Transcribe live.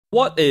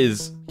What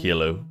is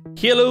Halo?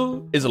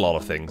 Halo is a lot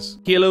of things.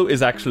 Halo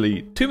is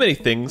actually too many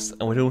things,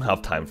 and we don't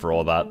have time for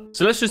all that.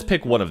 So let's just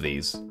pick one of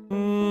these.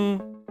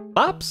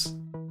 Maps?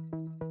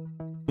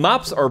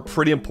 Maps are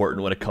pretty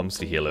important when it comes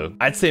to Halo.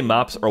 I'd say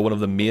maps are one of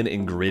the main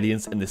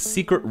ingredients in the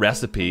secret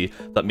recipe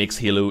that makes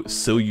Halo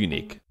so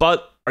unique.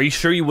 But are you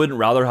sure you wouldn't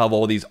rather have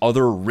all these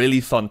other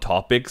really fun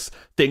topics?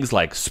 Things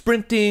like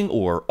sprinting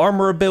or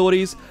armor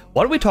abilities?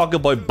 Why don't we talk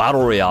about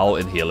Battle Royale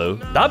in Halo?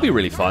 That'd be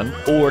really fun.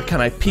 Or can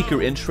I pique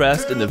your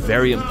interest in the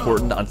very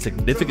important and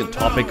significant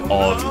topic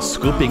of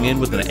scoping in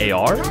with an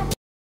AR?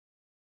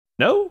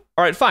 No?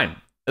 Alright, fine.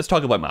 Let's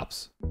talk about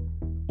maps.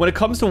 When it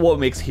comes to what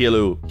makes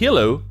Halo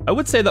Halo, I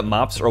would say that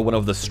maps are one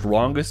of the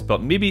strongest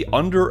but maybe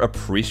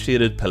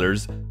underappreciated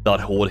pillars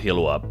that hold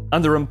Halo up,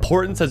 and their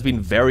importance has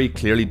been very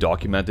clearly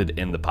documented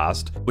in the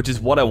past, which is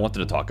what I wanted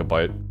to talk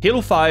about.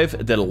 Halo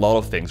 5 did a lot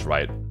of things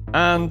right,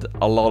 and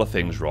a lot of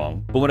things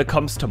wrong. But when it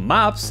comes to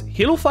maps,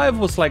 Halo 5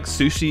 was like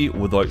sushi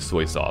without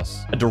soy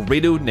sauce, a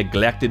Dorito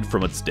neglected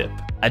from its dip,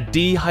 a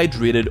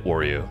dehydrated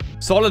Oreo.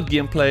 Solid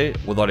gameplay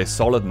without a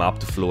solid map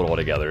to flow it all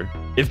together.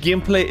 If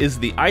gameplay is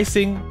the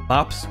icing,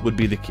 maps would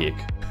be the cake.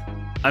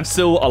 And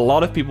so a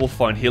lot of people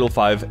found Halo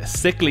 5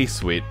 sickly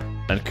sweet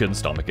and couldn't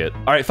stomach it.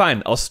 Alright,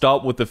 fine, I'll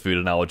stop with the food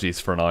analogies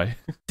for now.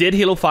 Did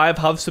Halo 5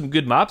 have some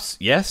good maps?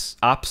 Yes,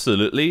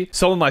 absolutely.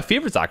 Some of my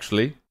favorites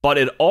actually. But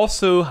it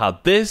also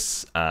had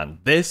this and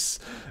this.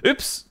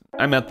 Oops,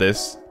 I meant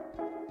this.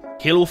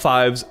 Halo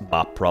 5's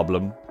map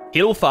problem.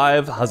 Halo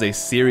 5 has a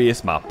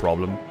serious map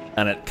problem,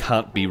 and it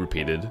can't be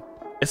repeated.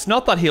 It's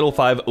not that Halo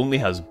 5 only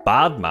has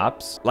bad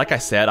maps. Like I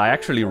said, I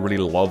actually really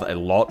love a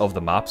lot of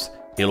the maps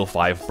Halo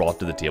 5 brought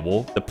to the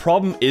table. The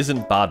problem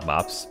isn't bad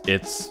maps,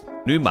 it's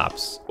new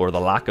maps, or the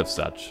lack of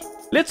such.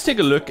 Let's take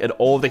a look at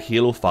all the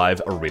Halo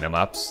 5 arena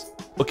maps.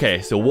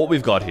 Okay, so what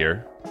we've got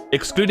here.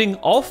 Excluding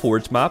all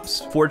Forge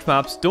maps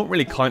don't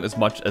really count as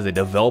much as a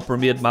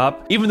developer-made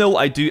map, even though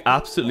I do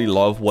absolutely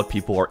love what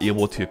people are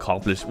able to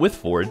accomplish with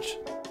Forge.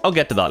 I'll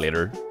get to that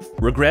later.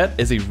 Regret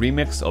is a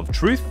remix of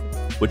Truth,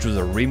 which was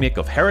a remake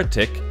of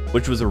Heretic,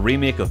 which was a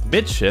remake of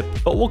Midship,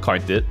 but we'll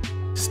count it.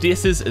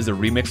 Stasis is a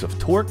remix of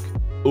Torque.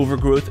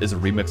 Overgrowth is a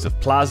remix of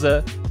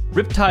Plaza.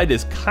 Riptide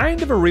is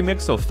kind of a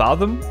remix of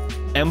Fathom.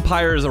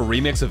 Empire is a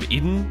remix of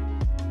Eden,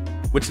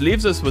 which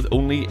leaves us with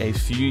only a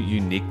few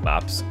unique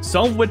maps,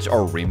 some of which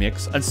are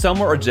remakes, and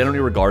some are generally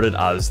regarded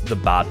as the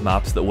bad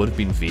maps that would have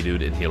been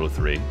vetoed in Halo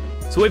 3.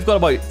 So we've got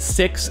about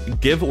 6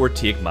 give or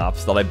take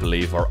maps that I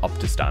believe are up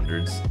to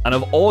standards. And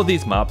of all of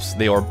these maps,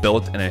 they are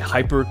built in a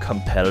hyper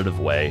competitive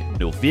way.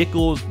 No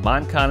vehicles,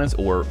 man cannons,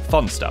 or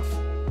fun stuff.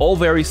 All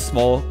very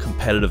small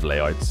competitive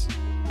layouts.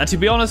 And to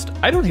be honest,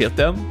 I don't hate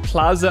them.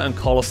 Plaza and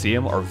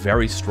Coliseum are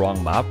very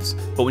strong maps,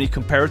 but when you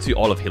compare it to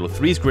all of Halo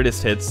 3's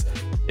greatest hits,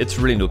 it's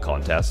really no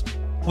contest.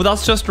 Well,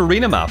 that's just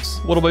arena maps.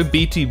 What about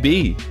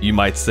BTB, you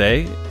might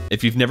say?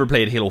 If you've never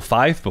played Halo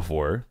 5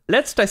 before,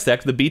 let's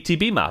dissect the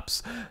BTB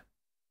maps.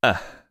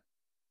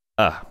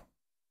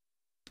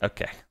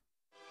 Okay.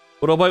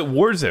 What about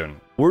Warzone?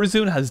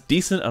 Warzone has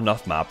decent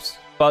enough maps,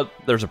 but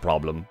there's a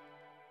problem.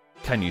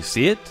 Can you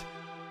see it?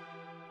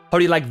 How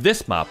do you like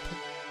this map?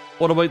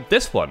 What about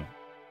this one?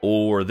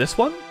 Or this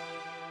one?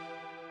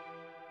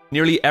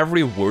 Nearly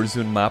every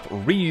Warzone map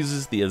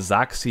reuses the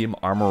exact same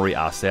armory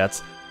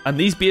assets, and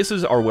these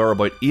bases are where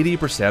about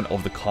 80%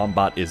 of the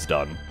combat is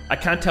done. I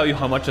can't tell you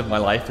how much of my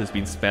life has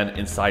been spent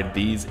inside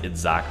these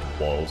exact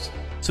walls.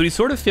 So you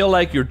sort of feel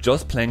like you're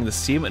just playing the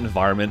same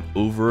environment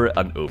over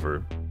and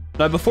over.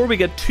 Now before we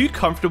get too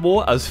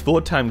comfortable as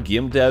full-time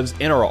game devs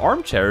in our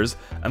armchairs,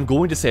 I'm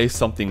going to say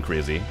something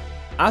crazy.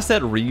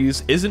 Asset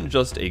reuse isn't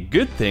just a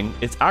good thing,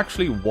 it's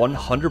actually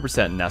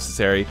 100%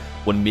 necessary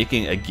when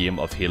making a game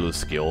of Halo's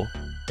scale.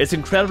 It's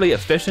incredibly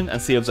efficient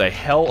and saves a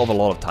hell of a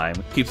lot of time,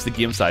 keeps the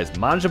game size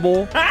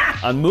manageable,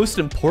 and most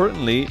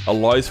importantly,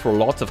 allows for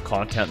lots of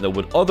content that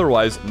would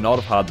otherwise not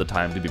have had the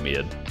time to be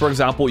made. For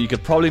example, you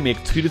could probably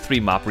make 2 to 3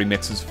 map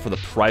remixes for the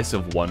price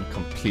of one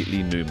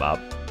completely new map.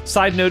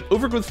 Side note,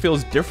 Overgrowth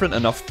feels different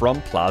enough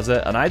from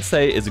Plaza, and I'd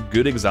say is a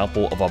good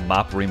example of a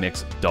map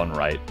remix done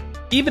right.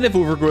 Even if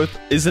Overgrowth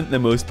isn't the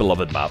most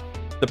beloved map,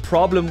 the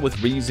problem with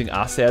reusing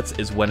assets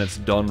is when it's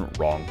done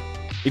wrong.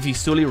 If you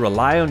solely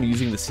rely on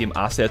using the same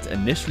assets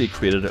initially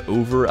created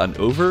over and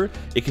over,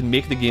 it can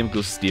make the game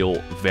go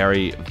stale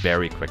very,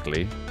 very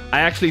quickly.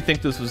 I actually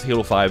think this was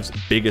Halo 5's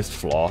biggest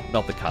flaw,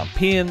 not the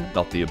campaign,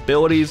 not the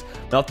abilities,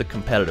 not the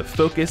competitive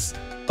focus,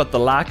 but the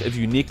lack of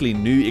uniquely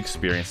new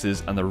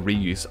experiences and the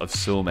reuse of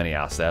so many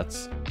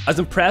assets. As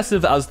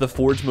impressive as the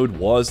Forge mode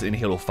was in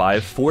Halo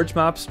 5, Forge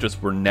maps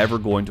just were never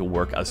going to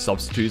work as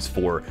substitutes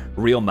for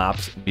real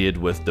maps made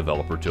with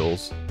developer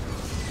tools.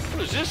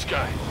 What is this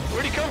guy?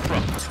 Where'd he come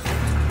from?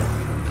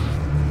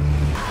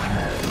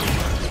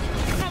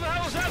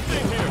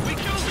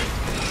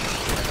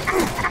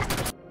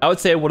 I would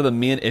say one of the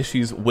main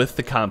issues with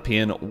the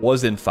campaign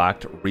was in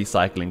fact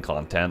recycling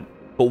content.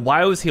 But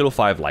why was Halo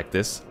 5 like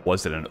this?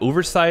 Was it an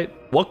oversight?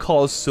 What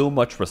caused so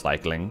much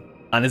recycling?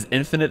 And is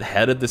Infinite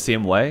headed the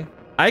same way?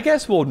 I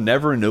guess we'll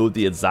never know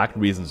the exact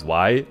reasons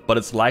why, but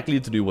it's likely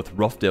to do with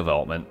rough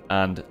development,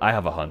 and I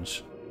have a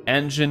hunch.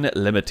 Engine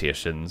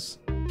limitations.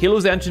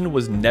 Halo's engine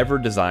was never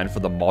designed for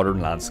the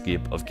modern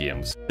landscape of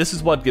games. This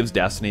is what gives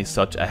Destiny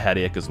such a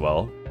headache as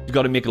well. You've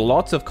got to make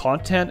lots of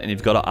content and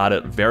you've got to add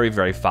it very,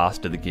 very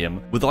fast to the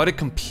game without it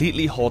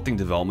completely halting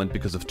development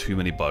because of too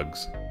many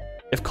bugs.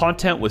 If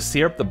content was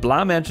syrup, the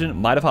Blam engine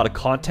might have had a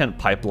content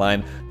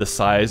pipeline the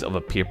size of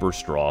a paper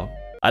straw.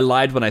 I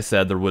lied when I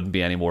said there wouldn't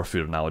be any more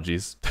food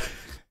analogies.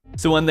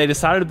 So when they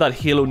decided that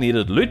Halo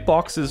needed loot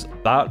boxes,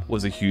 that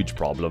was a huge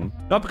problem.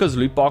 Not because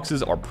loot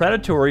boxes are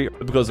predatory,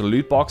 but because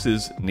loot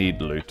boxes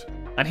need loot.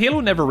 And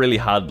Halo never really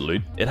had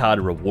loot. It had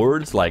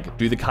rewards like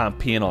do the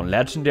campaign on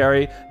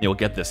Legendary, and you'll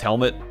get this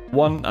helmet.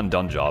 One and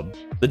done job.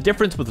 The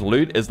difference with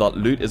loot is that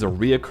loot is a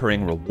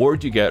reoccurring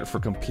reward you get for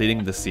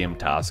completing the same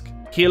task.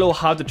 Halo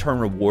had to turn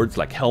rewards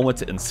like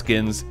helmets and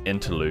skins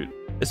into loot.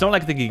 It's not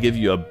like they could give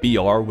you a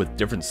BR with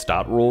different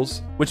stat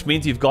rolls, which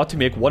means you've got to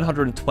make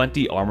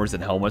 120 armors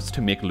and helmets to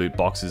make loot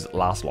boxes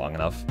last long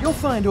enough. You'll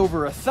find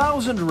over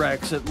 1,000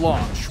 wrecks at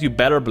launch. You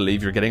better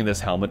believe you're getting this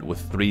helmet with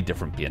 3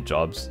 different paint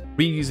jobs.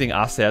 Reusing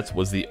assets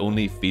was the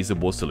only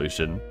feasible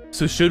solution.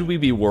 So should we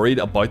be worried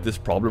about this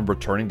problem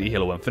returning to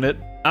Halo Infinite?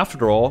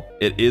 After all,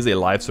 it is a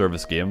live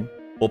service game.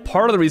 Well,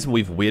 part of the reason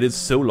we've waited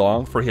so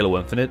long for Halo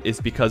Infinite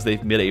is because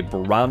they've made a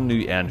brand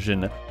new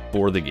engine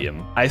for the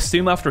game. I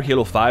assume after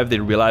Halo 5 they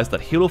realized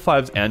that Halo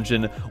 5's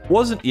engine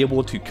wasn't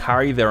able to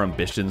carry their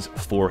ambitions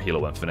for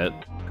Halo Infinite.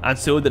 And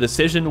so the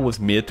decision was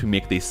made to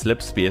make the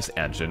Slipspace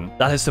engine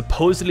that has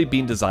supposedly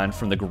been designed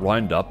from the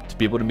ground up to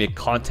be able to make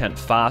content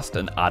fast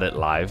and add it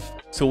live.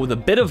 So with a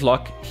bit of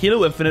luck,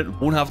 Halo Infinite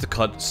won't have to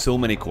cut so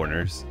many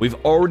corners. We've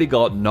already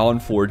got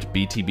non-forged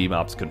BTB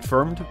maps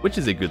confirmed, which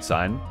is a good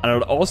sign. And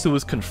it also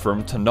is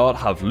confirmed to not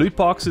have loot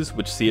boxes,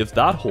 which saves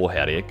that whole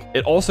headache.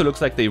 It also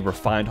looks like they've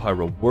refined how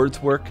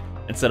rewards work.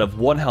 Instead of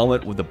one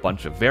helmet with a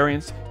bunch of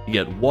variants, you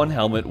get one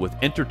helmet with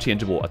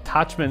interchangeable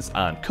attachments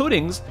and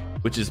coatings,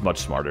 which is much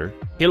smarter.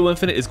 Halo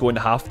Infinite is going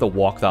to have to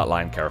walk that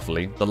line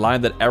carefully, the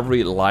line that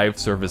every live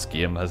service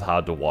game has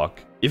had to walk.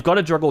 You've got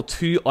to juggle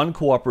 2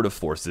 uncooperative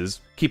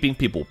forces, keeping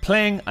people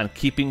playing and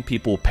keeping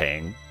people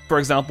paying. For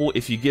example,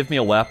 if you give me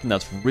a weapon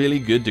that's really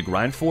good to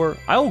grind for,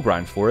 I'll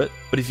grind for it.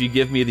 But if you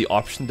give me the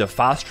option to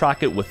fast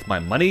track it with my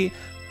money,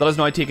 that has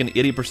now taken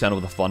 80%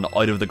 of the fun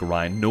out of the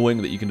grind,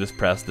 knowing that you can just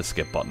press the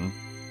skip button.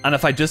 And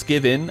if I just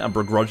give in and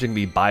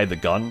begrudgingly buy the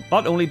gun,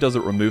 not only does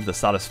it remove the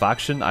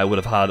satisfaction I would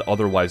have had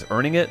otherwise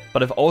earning it,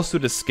 but I've also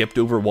just skipped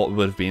over what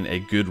would have been a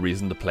good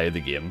reason to play the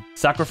game.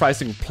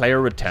 Sacrificing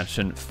player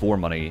retention for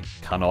money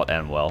cannot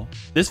end well.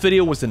 This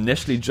video was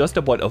initially just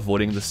about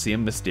avoiding the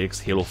same mistakes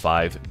Halo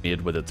 5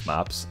 made with its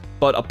maps,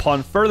 but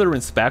upon further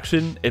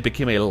inspection, it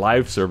became a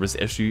live service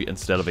issue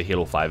instead of a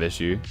Halo 5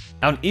 issue.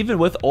 And even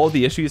with all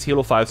the issues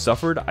Halo 5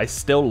 suffered, I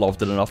still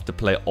loved it enough to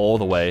play all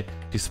the way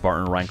to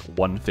Spartan rank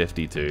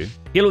 152.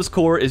 Halo's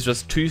core is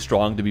just too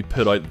strong to be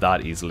put out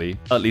that easily,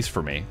 at least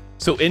for me.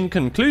 So in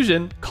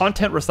conclusion,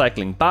 content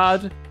recycling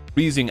bad,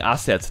 reusing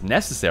assets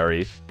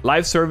necessary,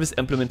 live service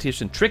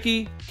implementation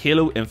tricky,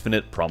 Halo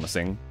Infinite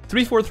promising.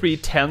 343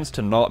 tends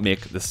to not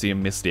make the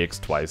same mistakes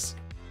twice.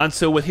 And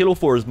so with Halo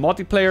 4's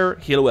multiplayer,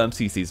 Halo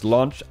MCC's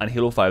launch, and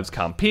Halo 5's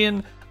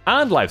campaign,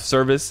 and live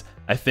service,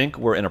 I think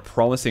we're in a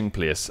promising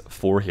place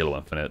for Halo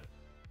Infinite.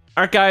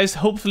 Alright guys,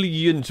 hopefully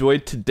you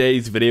enjoyed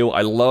today's video.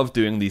 I love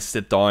doing these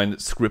sit-down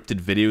scripted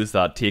videos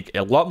that take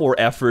a lot more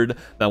effort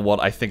than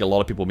what I think a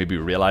lot of people maybe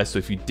realize. So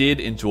if you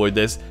did enjoy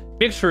this,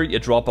 make sure you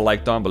drop a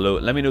like down below.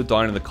 Let me know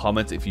down in the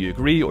comments if you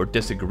agree or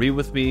disagree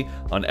with me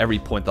on every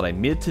point that I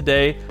made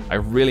today. I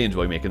really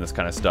enjoy making this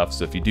kind of stuff,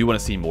 so if you do want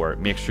to see more,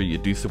 make sure you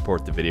do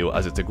support the video,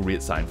 as it's a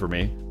great sign for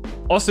me.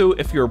 Also,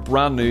 if you're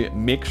brand new,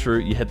 make sure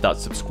you hit that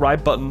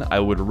subscribe button. I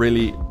would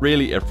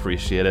really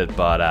appreciate it.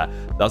 But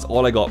that's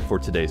all I got for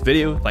today's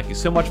video. Thank you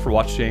so much for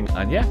watching,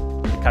 and yeah,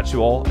 I'll catch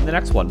you all in the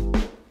next one.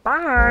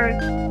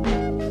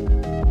 Bye!